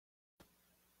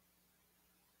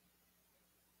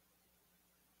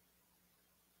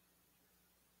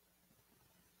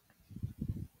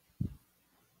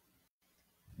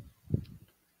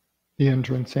The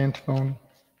entrance antiphon.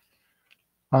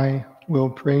 I will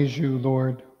praise you,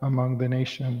 Lord, among the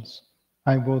nations.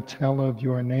 I will tell of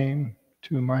your name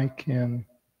to my kin.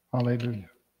 Alleluia.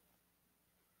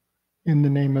 In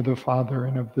the name of the Father,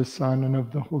 and of the Son, and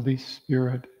of the Holy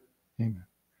Spirit. Amen.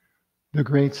 The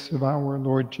grace of our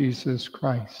Lord Jesus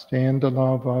Christ, and the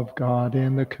love of God,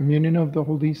 and the communion of the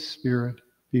Holy Spirit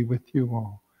be with you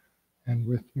all, and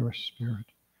with your spirit.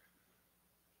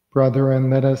 Brethren,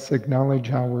 let us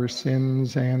acknowledge our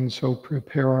sins and so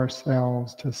prepare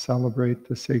ourselves to celebrate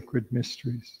the sacred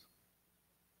mysteries.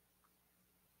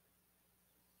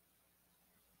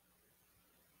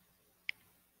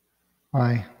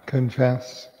 I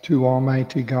confess to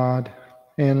Almighty God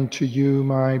and to you,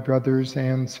 my brothers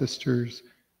and sisters,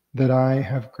 that I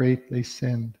have greatly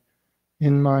sinned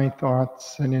in my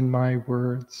thoughts and in my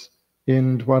words,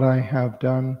 in what I have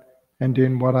done and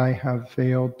in what I have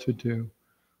failed to do.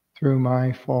 Through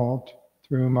my fault,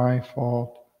 through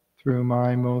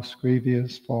my most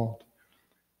grievous fault.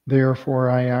 Therefore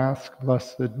I ask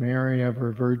Blessed Mary,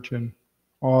 ever Virgin,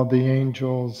 all the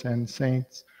angels and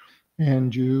saints,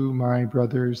 and you, my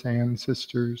brothers and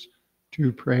sisters,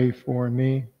 to pray for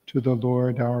me to the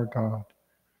Lord our God.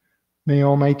 May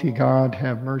Almighty God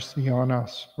have mercy on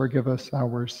us, forgive us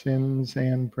our sins,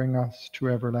 and bring us to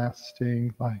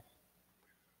everlasting life.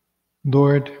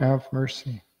 Lord, have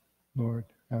mercy. Lord,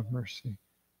 have mercy.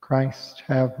 Christ,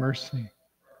 have mercy.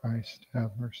 Christ,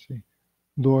 have mercy.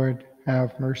 Lord,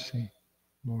 have mercy.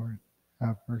 Lord,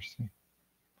 have mercy.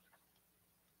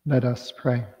 Let us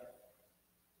pray.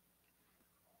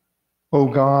 O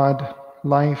God,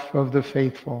 life of the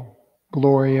faithful,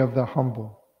 glory of the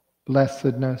humble,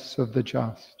 blessedness of the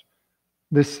just,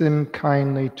 listen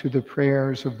kindly to the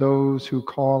prayers of those who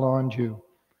call on you,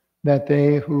 that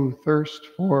they who thirst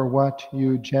for what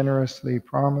you generously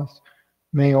promise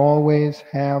may always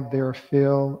have their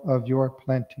fill of your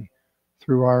plenty,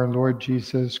 through our Lord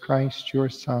Jesus Christ, your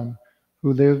Son,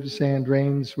 who lives and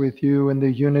reigns with you in the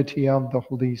unity of the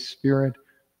Holy Spirit,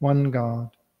 one God,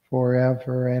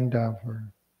 forever and ever.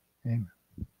 Amen.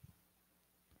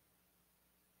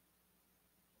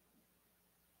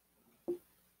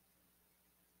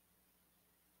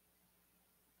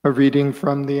 A reading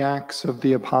from the Acts of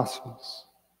the Apostles.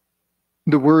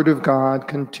 The word of God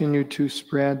continued to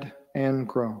spread and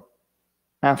grow.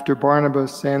 After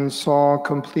Barnabas and Saul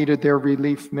completed their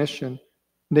relief mission,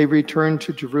 they returned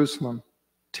to Jerusalem,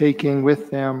 taking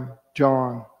with them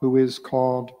John, who is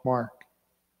called Mark.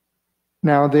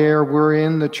 Now there were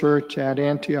in the church at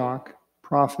Antioch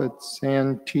prophets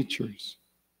and teachers: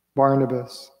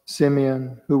 Barnabas,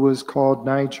 Simeon, who was called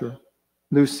Niger,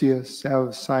 Lucius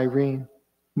of Cyrene,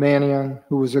 Manaen,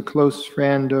 who was a close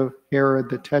friend of Herod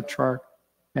the Tetrarch,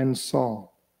 and Saul.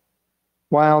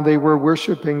 While they were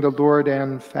worshiping the Lord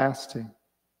and fasting,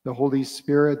 the Holy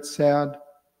Spirit said,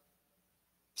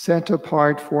 "Set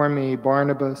apart for me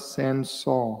Barnabas and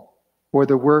Saul for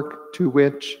the work to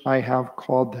which I have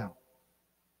called them."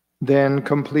 Then,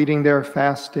 completing their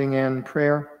fasting and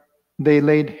prayer, they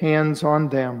laid hands on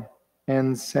them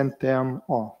and sent them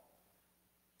off.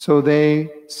 So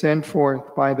they, sent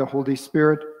forth by the Holy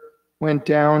Spirit, went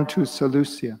down to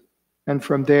Seleucia, and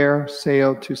from there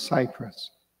sailed to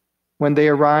Cyprus. When they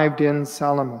arrived in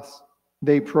Salamis,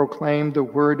 they proclaimed the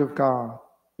word of God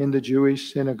in the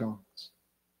Jewish synagogues.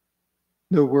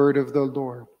 The word of the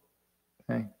Lord.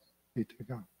 Thanks be to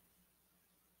God.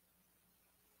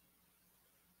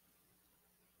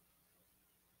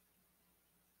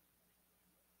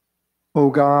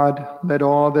 O God, let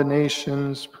all the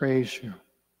nations praise you.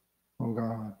 O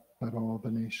God, let all the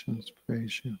nations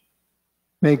praise you.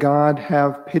 May God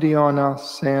have pity on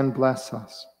us and bless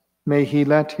us. May he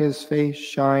let his face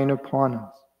shine upon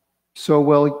us.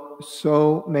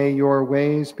 So may your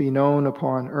ways be known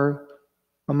upon earth,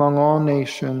 among all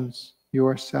nations,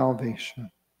 your salvation.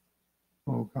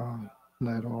 O God,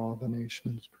 let all the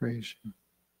nations praise you.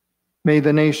 May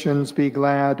the nations be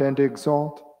glad and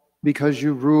exult, because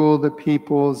you rule the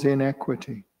peoples in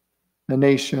equity. The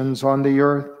nations on the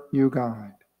earth you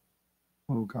guide.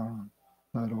 O God,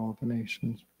 let all the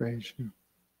nations praise you.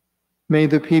 May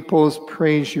the peoples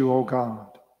praise you, O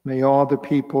God. May all the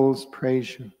peoples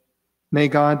praise you. May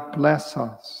God bless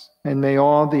us, and may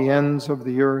all the ends of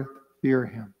the earth fear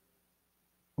him.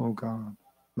 O God,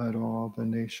 let all the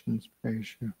nations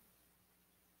praise you.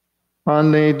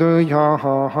 Alleluia,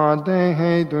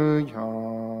 alleluia,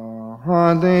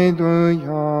 alleluia.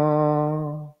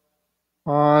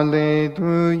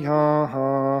 Alleluia,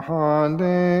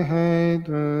 alleluia.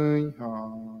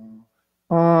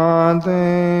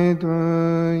 Alleluia.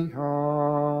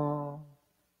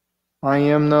 I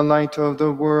am the light of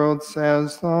the world,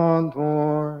 says the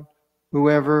Lord.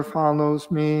 Whoever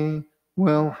follows me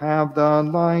will have the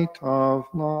light of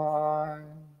life.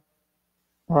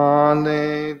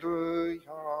 Alleluia,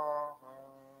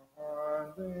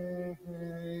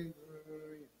 alleluia,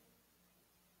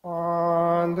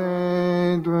 alleluia.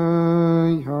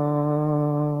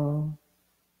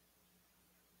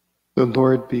 The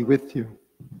Lord be with you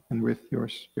and with your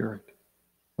spirit.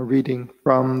 A reading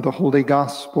from the Holy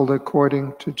Gospel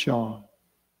according to John.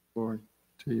 Glory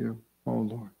to you, O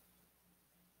Lord.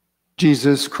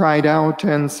 Jesus cried out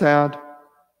and said,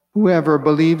 "Whoever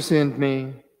believes in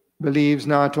me believes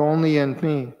not only in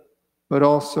me, but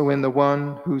also in the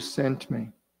one who sent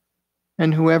me.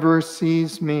 And whoever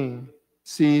sees me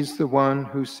sees the one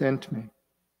who sent me.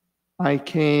 I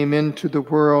came into the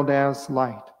world as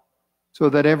light, so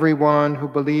that everyone who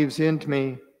believes in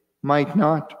me might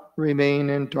not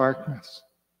remain in darkness.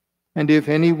 And if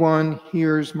anyone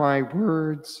hears my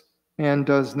words and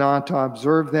does not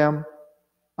observe them,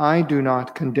 I do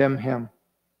not condemn him,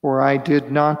 for I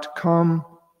did not come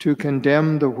to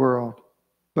condemn the world,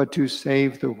 but to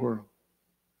save the world.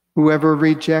 Whoever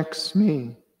rejects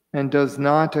me and does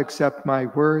not accept my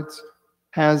words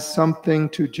has something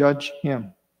to judge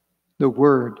him, the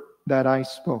word that I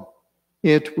spoke.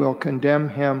 It will condemn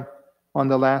him on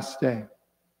the last day,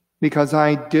 because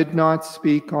I did not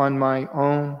speak on my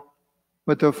own,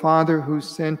 but the Father who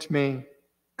sent me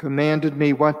commanded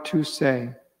me what to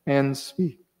say and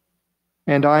speak.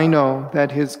 And I know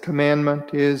that his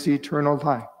commandment is eternal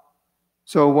life.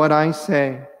 So what I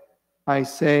say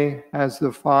as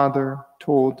the Father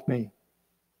told me."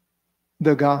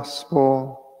 The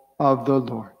Gospel of the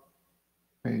Lord.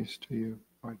 Praise to you,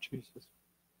 Lord Jesus.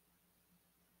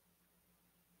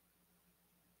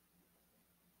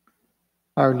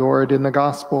 Our Lord in the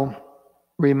Gospel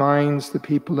reminds the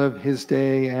people of his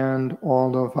day and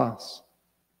all of us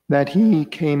that he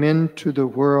came into the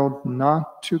world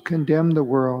not to condemn the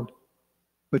world,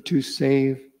 but to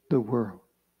save the world.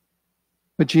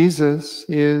 But Jesus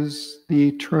is the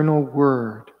eternal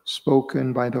word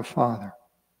spoken by the Father.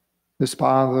 This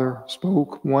Father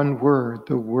spoke one word,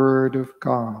 the Word of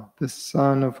God, the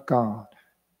Son of God,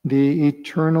 the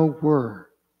eternal Word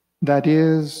that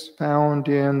is found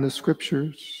in the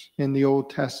Scriptures, in the Old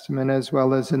Testament as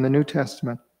well as in the New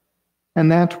Testament.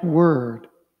 And that Word,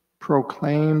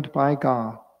 proclaimed by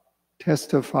God,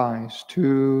 testifies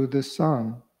to the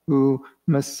Son, who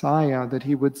Messiah that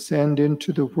he would send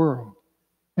into the world.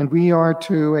 And we are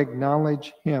to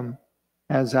acknowledge him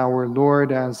as our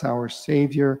Lord, as our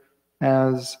Savior,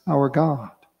 as our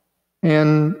God,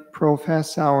 and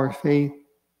profess our faith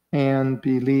and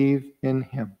believe in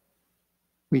him.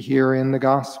 We hear in the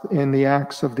Gospel, in the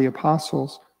Acts of the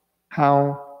Apostles,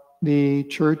 how the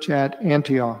church at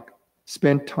Antioch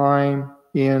spent time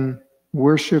in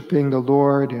worshiping the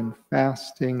Lord, in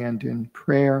fasting and in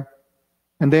prayer.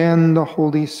 And then the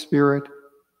Holy Spirit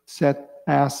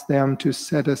asked them to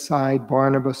set aside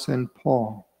Barnabas and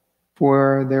Paul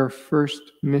for their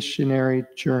first missionary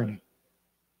journey.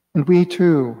 And we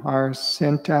too are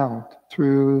sent out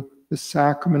through the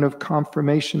sacrament of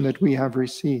confirmation that we have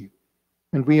received.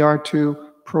 And we are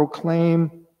to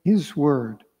proclaim his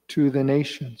word to the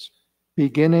nations,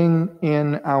 beginning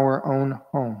in our own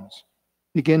homes,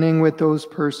 beginning with those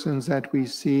persons that we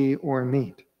see or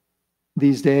meet.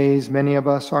 These days, many of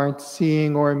us aren't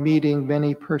seeing or meeting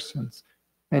many persons,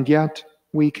 and yet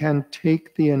we can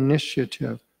take the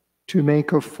initiative to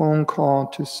make a phone call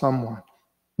to someone.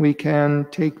 We can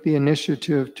take the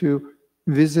initiative to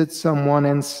visit someone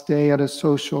and stay at a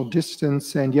social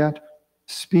distance, and yet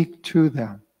speak to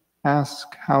them,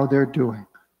 ask how they're doing,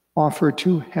 offer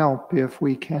to help if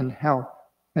we can help,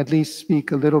 at least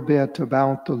speak a little bit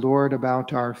about the Lord,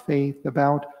 about our faith,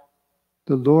 about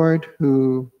the Lord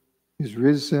who is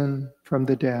risen from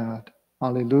the dead.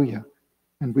 Hallelujah.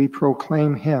 And we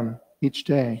proclaim him each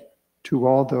day to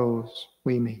all those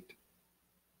we meet.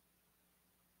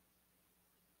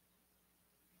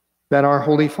 That our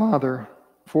Holy Father,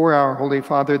 for our Holy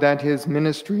Father, that his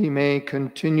ministry may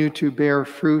continue to bear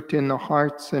fruit in the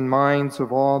hearts and minds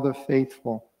of all the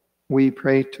faithful, we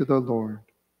pray to the Lord.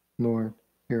 Lord,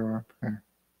 hear our prayer.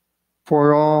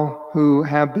 For all who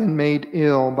have been made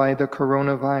ill by the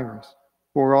coronavirus,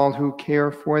 for all who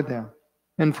care for them,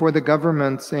 and for the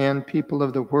governments and people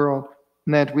of the world,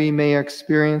 that we may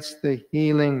experience the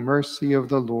healing mercy of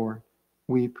the Lord,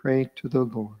 we pray to the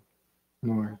Lord.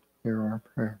 Lord, hear our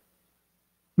prayer.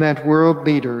 That world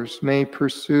leaders may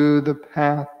pursue the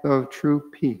path of true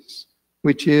peace,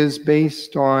 which is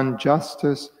based on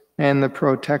justice and the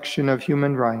protection of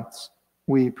human rights,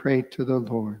 we pray to the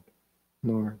Lord.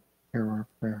 Lord, hear our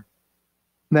prayer.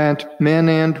 that men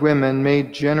and women may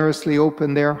generously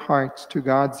open their hearts to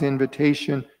God's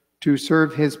invitation to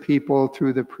serve his people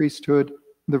through the priesthood,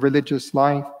 the religious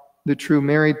life, the true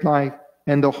married life,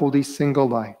 and the holy single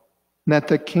life, that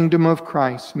the kingdom of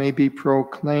Christ may be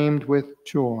proclaimed with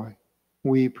joy.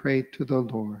 We pray to the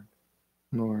Lord.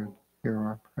 Lord, hear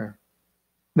our prayer.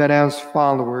 That as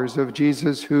followers of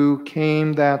Jesus who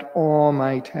came that all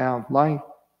might have life,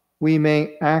 we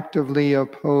may actively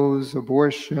oppose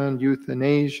abortion,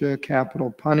 euthanasia, capital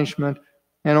punishment,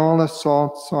 and all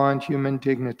assaults on human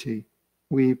dignity.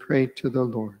 We pray to the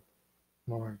Lord.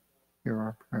 Lord, hear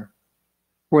our prayer.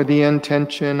 For the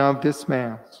intention of this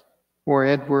Mass, for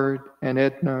Edward and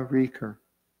Edna Rieker,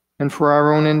 and for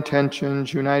our own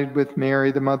intentions, united with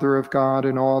Mary, the Mother of God,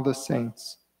 and all the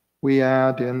saints, we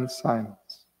add in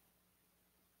silence.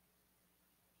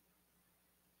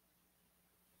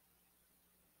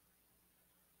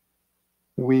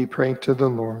 We pray to the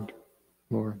Lord.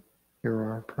 Lord, hear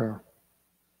our prayer.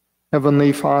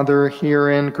 Heavenly Father, hear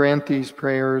and grant these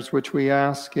prayers which we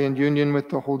ask in union with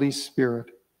the Holy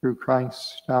Spirit through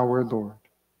Christ our Lord.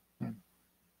 Amen.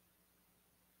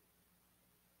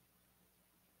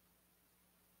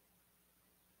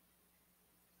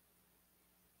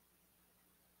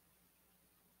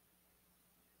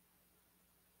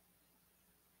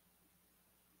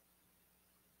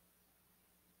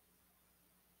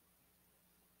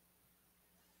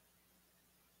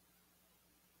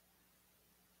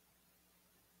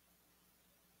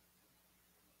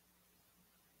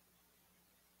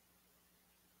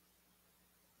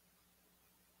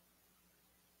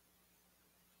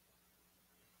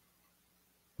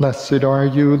 Blessed are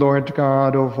you, Lord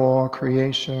God of all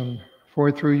creation,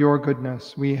 for through your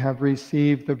goodness we have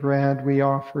received the bread we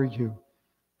offer you,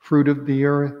 fruit of the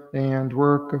earth and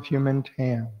work of human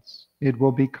hands. It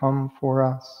will become for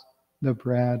us the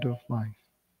bread of life.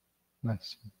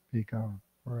 Blessed be God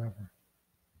forever.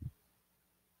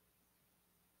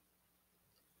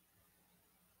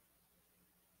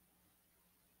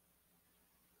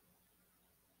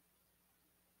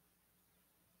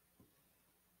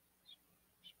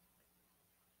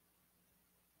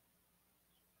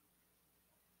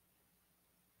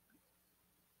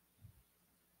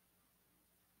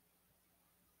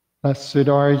 Blessed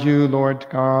are you, Lord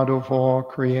God of all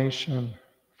creation,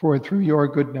 for through your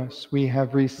goodness we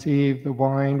have received the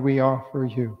wine we offer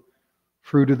you,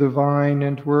 fruit of the vine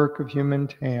and work of human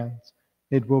hands.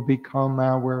 It will become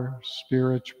our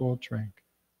spiritual drink.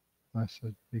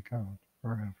 Blessed be God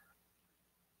forever.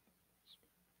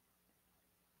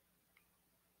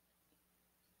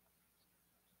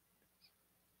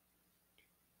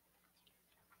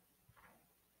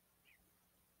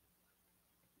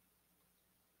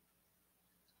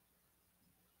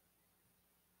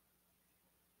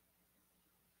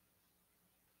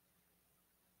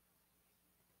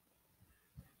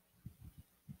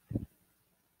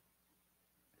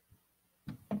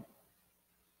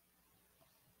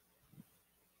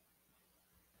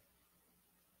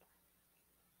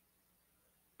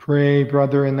 Pray,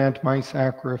 brethren, that my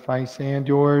sacrifice and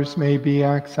yours may be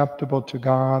acceptable to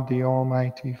God, the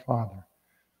Almighty Father.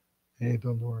 May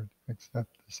the Lord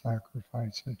accept the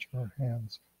sacrifice at your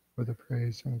hands for the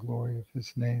praise and glory of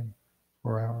his name,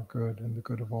 for our good and the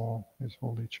good of all his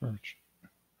holy church.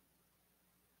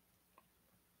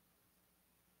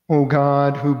 O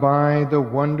God, who by the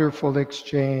wonderful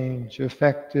exchange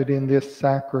effected in this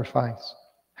sacrifice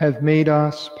have made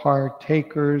us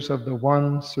partakers of the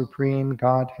one supreme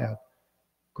Godhead,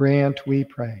 grant, we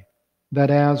pray,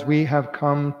 that as we have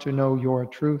come to know your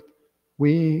truth,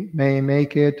 we may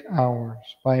make it ours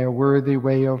by a worthy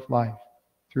way of life,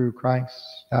 through Christ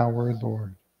our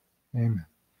Lord. Amen.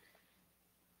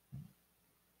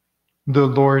 The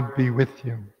Lord be with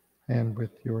you and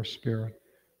with your spirit.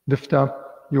 Lift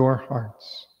up your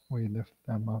hearts. We lift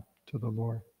them up to the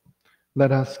Lord.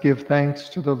 Let us give thanks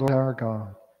to the Lord our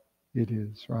God. It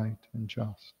is right and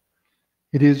just.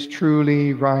 It is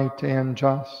truly right and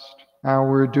just,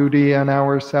 our duty and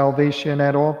our salvation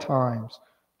at all times,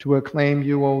 to acclaim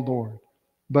you, O Lord,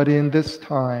 but in this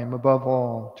time, above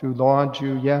all, to laud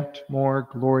you yet more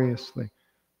gloriously,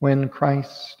 when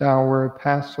Christ, our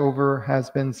Passover, has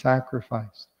been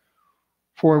sacrificed.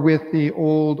 For with the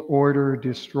old order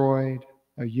destroyed,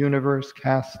 a universe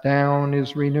cast down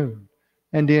is renewed,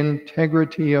 and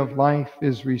integrity of life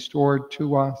is restored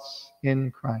to us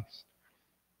in Christ.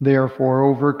 Therefore,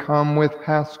 overcome with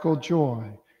paschal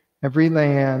joy, every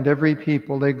land, every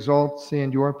people exults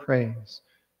in your praise,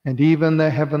 and even the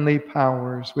heavenly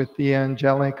powers with the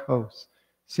angelic hosts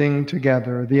sing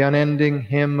together the unending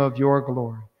hymn of your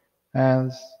glory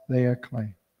as they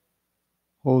acclaim.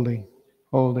 Holy,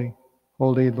 holy,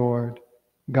 Holy Lord,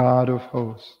 God of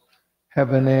hosts.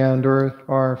 Heaven and earth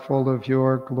are full of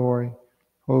your glory.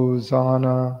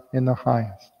 Hosanna in the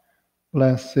highest.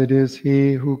 Blessed is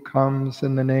he who comes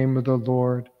in the name of the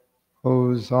Lord.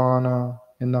 Hosanna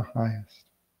in the highest.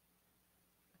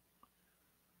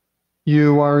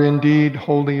 You are indeed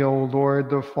holy, O Lord,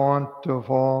 the font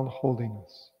of all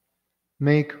holiness.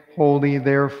 Make holy,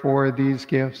 therefore, these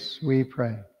gifts, we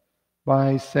pray,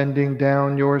 by sending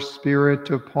down your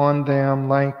Spirit upon them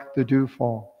like the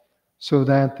dewfall, so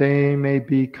that they may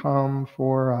become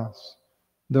for us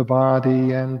the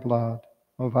body and blood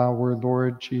of our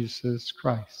Lord Jesus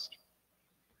Christ.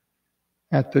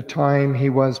 At the time he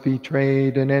was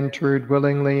betrayed and entered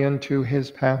willingly into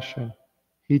his passion,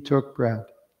 he took bread,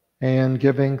 and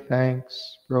giving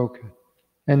thanks, broke it,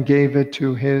 and gave it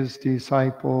to his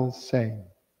disciples, saying,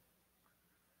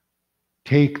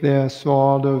 "Take this,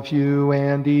 all of you,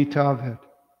 and eat of it,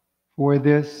 for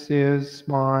this is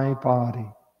my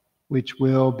body, which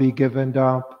will be given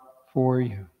up for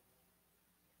you."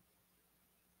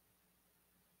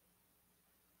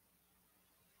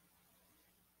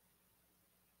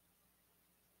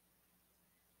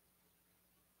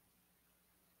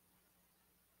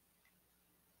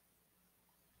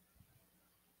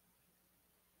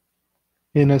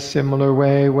 In a similar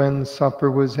way, when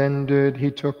supper was ended, he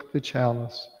took the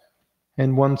chalice,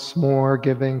 and once more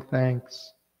giving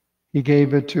thanks, he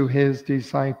gave it to his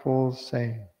disciples,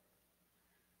 saying,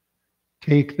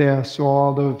 "Take this,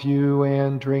 all of you,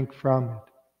 and drink from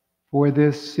it, for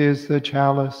this is the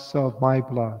chalice of my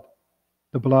blood,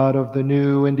 the blood of the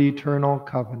new and eternal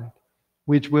covenant,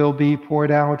 which will be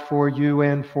poured out for you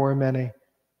and for many,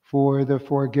 for the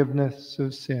forgiveness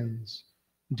of sins.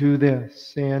 Do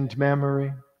this in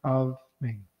memory of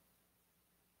me."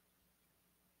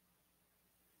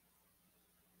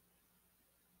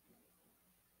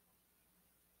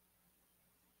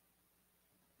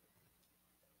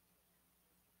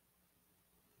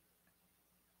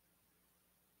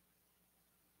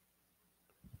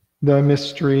 The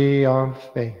mystery of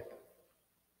faith.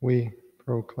 We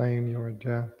proclaim your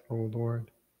death, O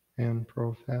Lord, and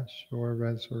profess your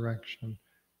resurrection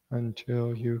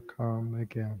until you come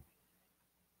again.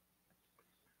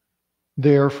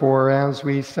 Therefore, as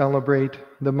we celebrate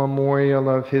the memorial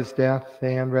of his death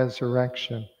and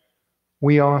resurrection,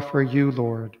 we offer you,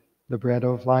 Lord, the bread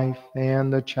of life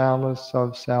and the chalice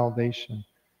of salvation,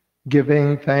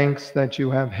 giving thanks that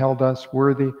you have held us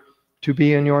worthy to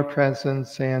be in your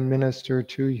presence and minister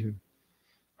to you.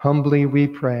 Humbly we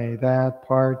pray that,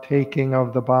 partaking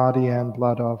of the body and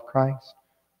blood of Christ,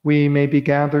 we may be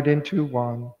gathered into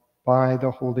one by the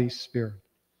Holy Spirit.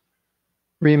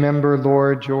 Remember,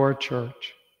 Lord, your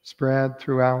church spread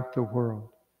throughout the world,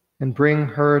 and bring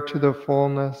her to the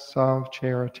fullness of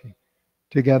charity,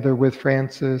 together with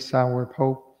Francis, our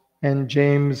Pope, and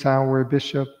James, our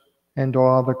Bishop, and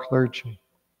all the clergy.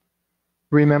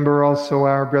 Remember also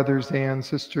our brothers and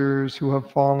sisters who have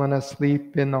fallen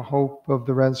asleep in the hope of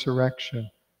the resurrection,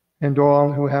 and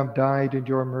all who have died in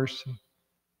your mercy.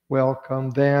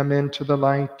 Welcome them into the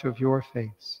light of your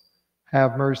face.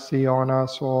 Have mercy on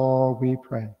us all, we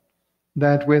pray,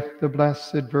 that with the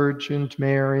Blessed Virgin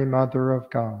Mary, Mother of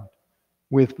God,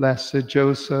 with blessed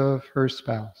Joseph, her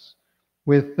spouse,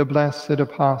 with the blessed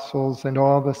apostles and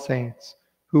all the saints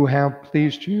who have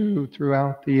pleased you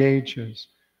throughout the ages,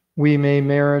 we may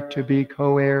merit to be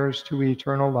co-heirs to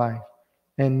eternal life,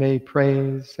 and may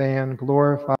praise and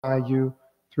glorify you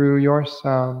through your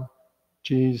Son,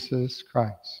 Jesus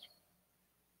Christ.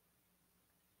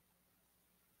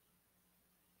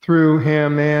 Through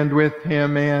him, and with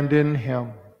him, and in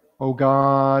him, O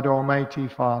God, Almighty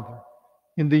Father,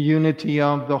 in the unity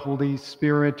of the Holy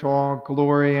Spirit, all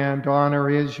glory and honor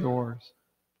is yours,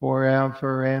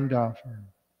 forever and ever.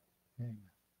 Amen.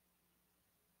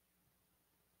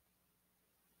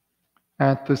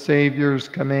 At the Savior's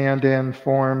command and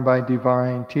formed by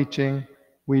divine teaching,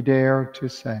 we dare to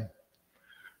say,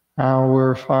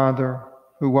 Our Father,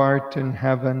 who art in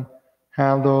heaven,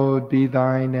 hallowed be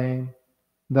thy name.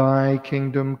 Thy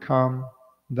kingdom come,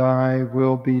 thy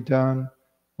will be done,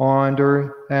 on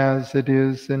earth as it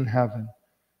is in heaven.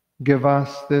 Give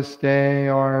us this day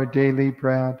our daily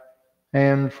bread,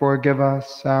 and forgive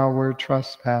us our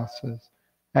trespasses,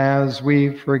 as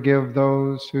we forgive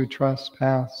those who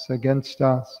trespass against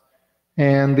us.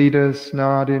 And lead us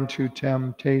not into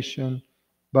temptation,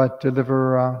 but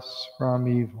deliver us from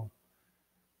evil.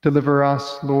 Deliver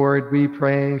us, Lord, we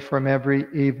pray, from every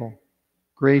evil.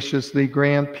 Graciously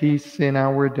grant peace in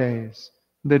our days,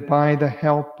 that by the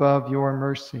help of your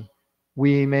mercy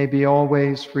we may be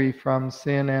always free from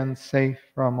sin and safe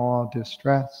from all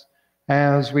distress,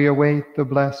 as we await the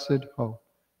blessed hope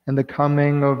and the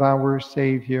coming of our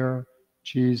Savior,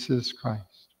 Jesus Christ.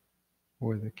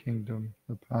 For the kingdom,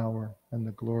 the power, and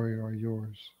the glory are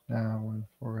yours, now and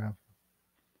forever.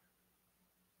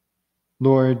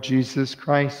 Lord Jesus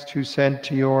Christ, who said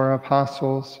to your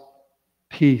apostles,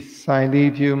 "Peace I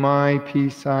leave you, my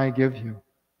peace I give you,"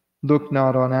 look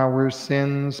not on our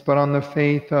sins, but on the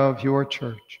faith of your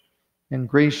church, and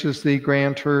graciously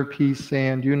grant her peace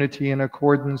and unity in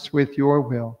accordance with your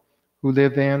will, who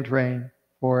live and reign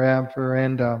forever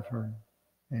and ever.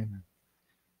 Amen.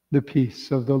 The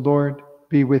peace of the Lord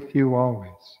be with you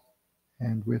always,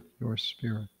 and with your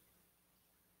spirit.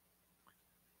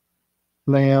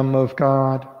 Lamb of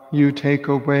God, you take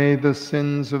away the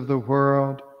sins of the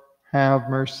world, have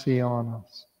mercy on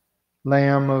us.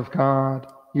 Lamb of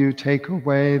God, you take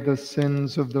away the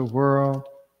sins of the world,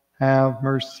 have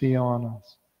mercy on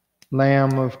us.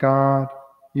 Lamb of God,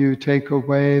 you take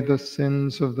away the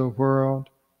sins of the world,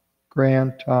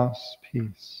 grant us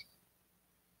peace.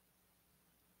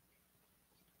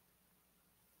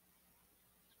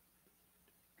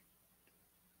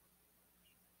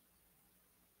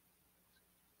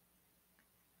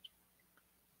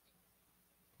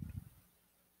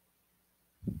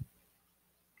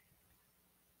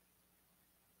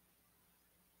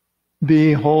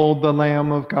 Behold the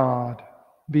Lamb of God.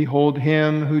 Behold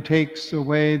him who takes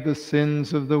away the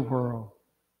sins of the world.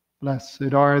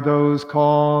 Blessed are those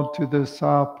called to the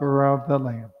supper of the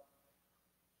Lamb.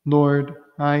 Lord,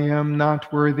 I am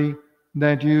not worthy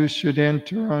that you should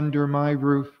enter under my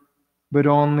roof, but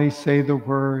only say the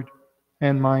word,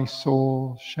 and my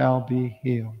soul shall be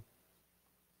healed.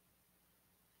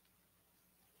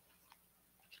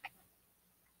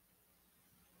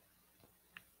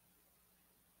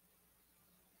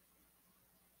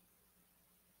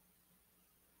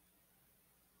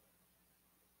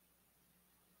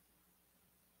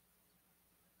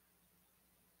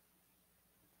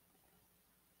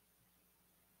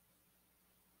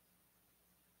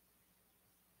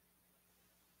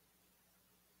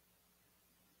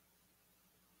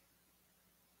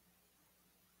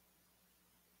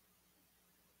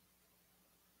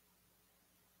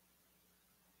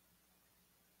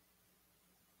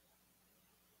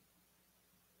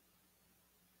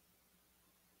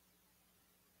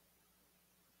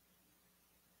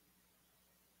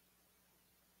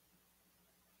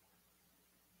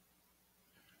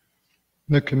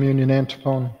 The communion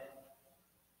antiphon.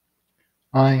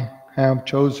 I have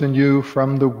chosen you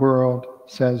from the world,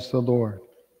 says the Lord,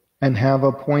 and have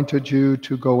appointed you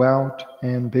to go out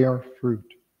and bear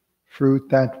fruit, fruit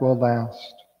that will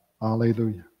last.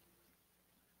 Alleluia.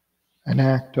 An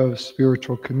act of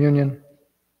spiritual communion.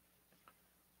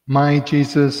 My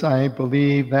Jesus, I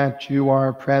believe that you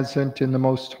are present in the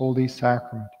most holy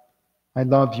sacrament. I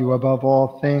love you above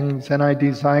all things, and I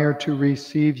desire to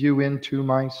receive you into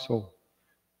my soul.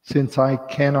 Since I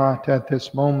cannot at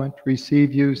this moment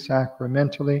receive you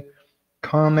sacramentally,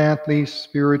 come at least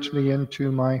spiritually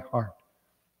into my heart.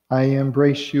 I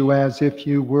embrace you as if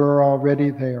you were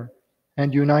already there,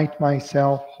 and unite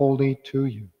myself wholly to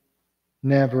you.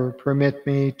 Never permit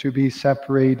me to be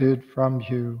separated from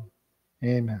you.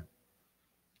 Amen.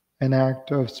 An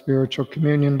act of spiritual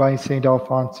communion by St.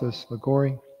 Alphonsus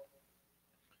Liguori.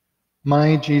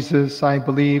 My Jesus, I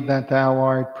believe that thou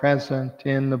art present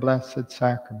in the Blessed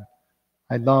Sacrament.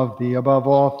 I love thee above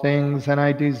all things, and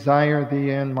I desire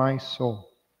thee in my soul.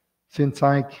 Since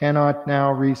I cannot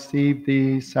now receive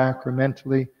thee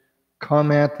sacramentally,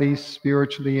 come at least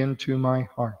spiritually into my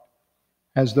heart.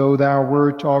 As though thou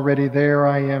wert already there,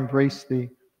 I embrace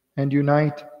thee, and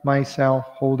unite myself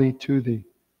wholly to thee.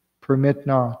 Permit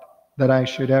not that I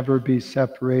should ever be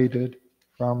separated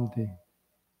from thee.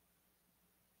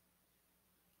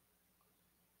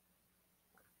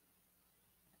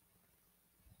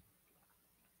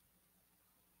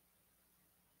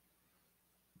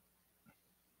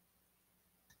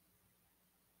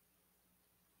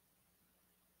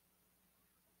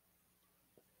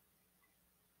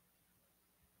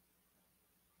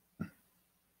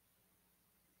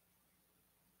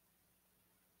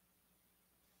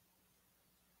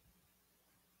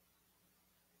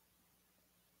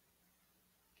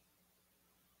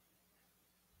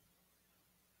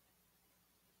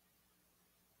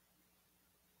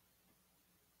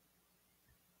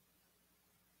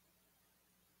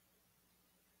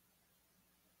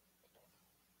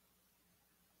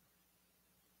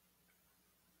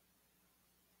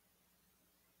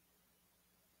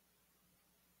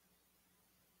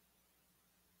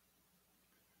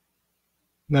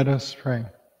 Let us pray.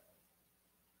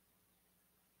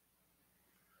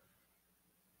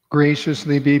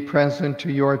 Graciously be present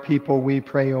to your people, we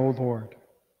pray, O Lord.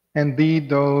 and lead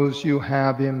those you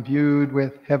have imbued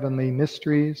with heavenly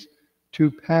mysteries to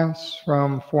pass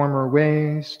from former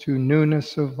ways to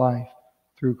newness of life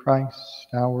through Christ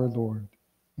our Lord.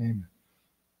 Amen.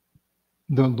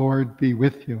 The Lord be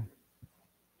with you,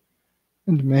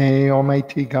 and may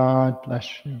Almighty God bless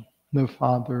you, the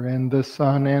Father and the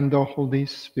Son and the Holy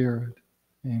Spirit.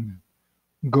 Amen.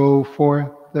 Go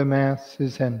forth, the Mass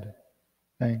is ended.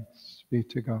 Thanks be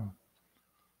to God.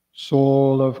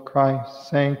 Soul of Christ,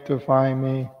 sanctify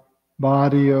me.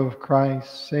 Body of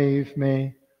Christ, save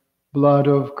me. Blood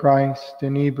of Christ,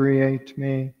 inebriate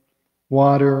me.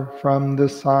 Water from the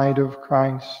side of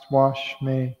Christ, wash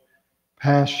me.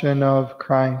 Passion of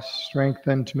Christ,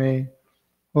 strengthen me.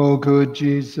 O good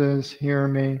Jesus, hear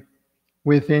me.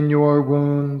 Within your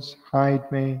wounds,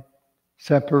 hide me.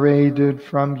 Separated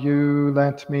from you,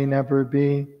 let me never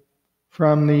be.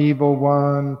 From the evil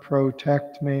one,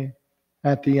 protect me.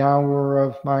 At the hour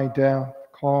of my death,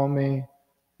 call me,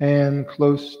 and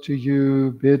close to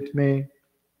you bid me,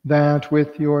 that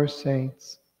with your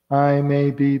saints I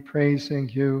may be praising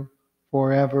you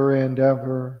forever and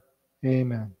ever.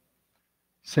 Amen.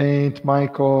 Saint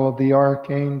Michael the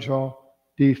Archangel,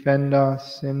 defend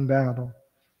us in battle.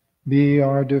 Be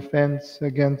our defense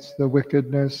against the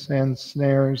wickedness and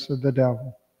snares of the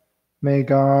devil. May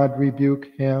God rebuke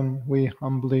him, we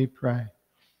humbly pray.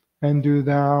 And do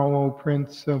thou, O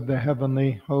Prince of the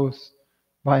heavenly host,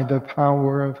 by the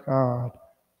power of God,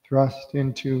 thrust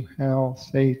into hell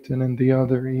Satan and the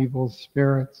other evil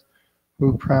spirits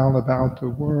who prowl about the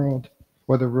world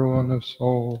for the ruin of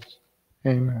souls.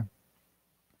 Amen.